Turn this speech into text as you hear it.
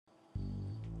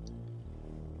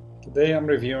Today I'm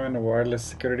reviewing a wireless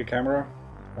security camera.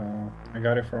 I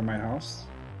got it for my house.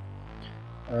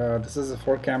 This is a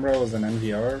 4 camera with an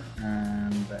NVR,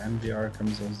 and the NVR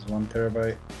comes with 1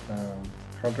 terabyte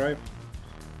hard drive,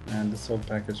 and this whole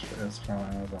package is from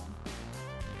Amazon.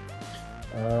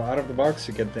 Out of the box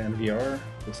you get the NVR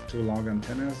with 2 long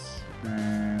antennas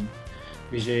and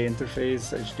VGA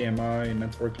interface, HDMI,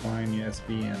 network line,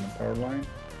 USB, and a power line.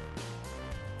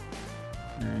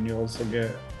 And you also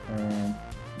get a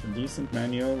decent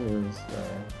manual with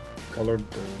colored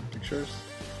pictures,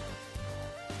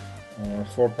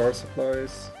 4 power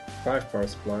supplies, 5 power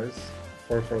supplies,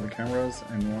 4 for the cameras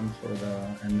and 1 for the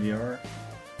NVR,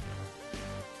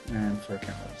 and 4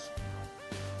 cameras.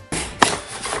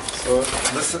 So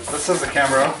this is the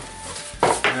camera,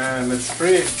 and it's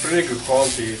pretty good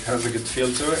quality. It has a good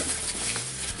feel to it.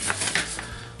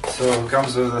 So it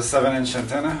comes with a 7-inch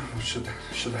antenna, which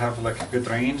should have like a good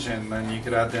range, and then you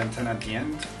could add the antenna at the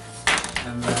end.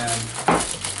 And then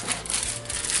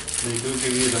they do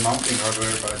give you the mounting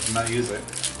hardware, but I did not use it.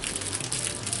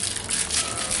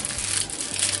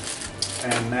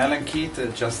 And Allen key to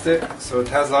adjust it. So it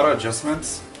has a lot of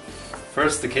adjustments.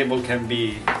 First, the cable can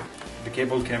be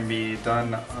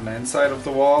done on the inside of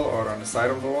the wall or on the side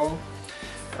of the wall.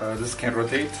 This can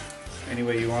rotate any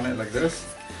way you want it, like this.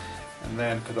 And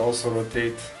then could also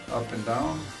rotate up and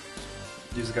down.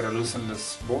 You just gotta loosen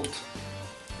this bolt.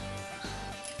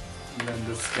 And then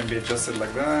this can be adjusted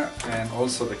like that, and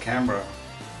also the camera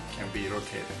can be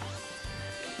rotated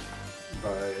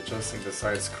by adjusting the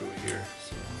side screw here.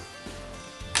 So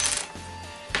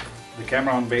the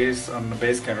camera on the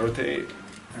base can rotate,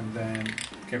 and then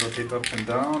can rotate up and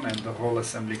down, and the whole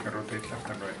assembly can rotate left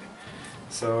and right.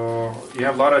 So you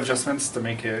have a lot of adjustments to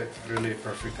make it really a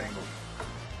perfect angle.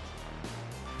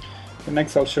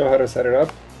 Next I'll show how to set it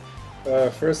up.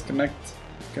 First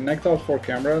connect all 4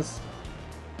 cameras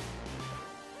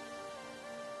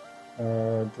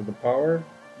to the power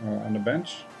on the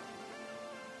bench,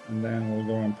 and then we'll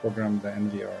go and program the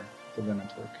NVR to the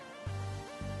network.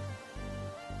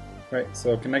 Right,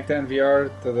 so connect the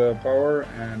NVR to the power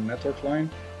and network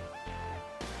line,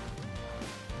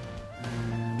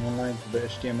 and one line to the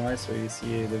HDMI so you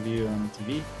see the view on the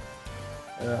TV.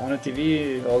 On a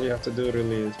TV, all you have to do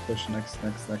really is push next.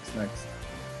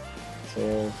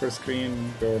 So first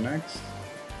screen, go next.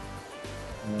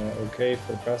 OK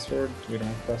for password, we don't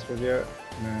have password yet.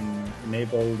 And then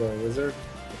enable the wizard,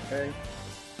 OK.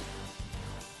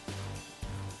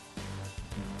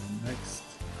 And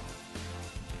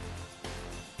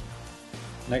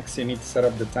next you need to set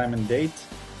up the time and date.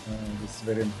 This is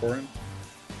very important.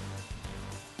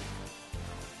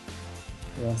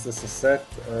 Once this is set,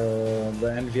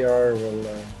 the NVR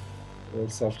will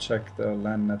self-check the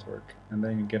LAN network, and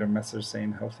then you get a message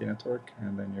saying healthy network,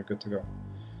 and then you're good to go.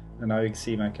 And now you can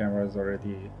see my camera is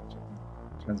already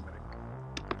transmitting.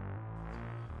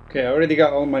 Okay, I already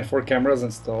got all my 4 cameras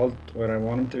installed where I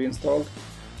want them to be installed.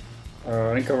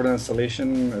 I didn't cover the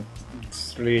installation,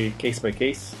 it's really case by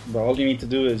case, but all you need to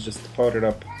do is just power it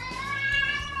up.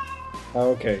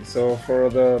 Okay, so for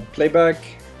the playback,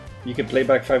 you can play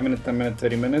back 5 minutes, 10 minutes,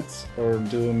 30 minutes, or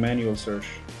do a manual search.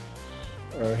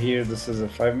 Here this is a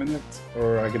 5 minutes,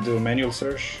 or I could do a manual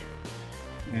search.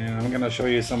 And I'm gonna show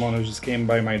you someone who just came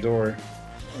by my door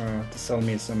to sell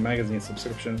me some magazine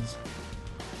subscriptions.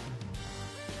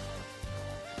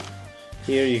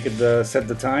 Here you could set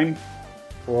the time,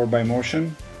 or by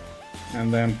motion,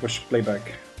 and then push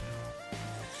playback.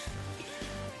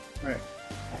 Right.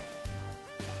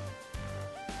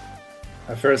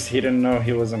 At first he didn't know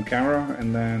he was on camera,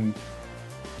 and then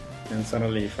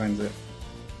suddenly he finds it.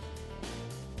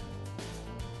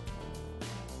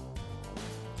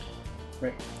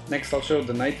 Right. Next I'll show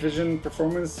the night vision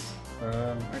performance.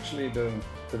 Actually the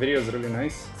video is really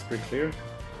nice, it's pretty clear.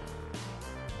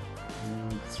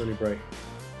 And it's really bright.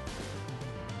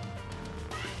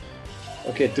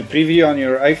 Okay, to preview on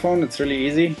your iPhone it's really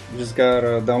easy. You just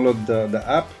gotta download the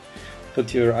app,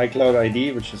 put your iCloud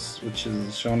ID, which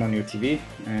is shown on your TV,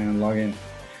 and log in.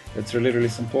 It's really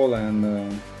simple, and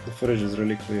the footage is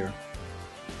really clear.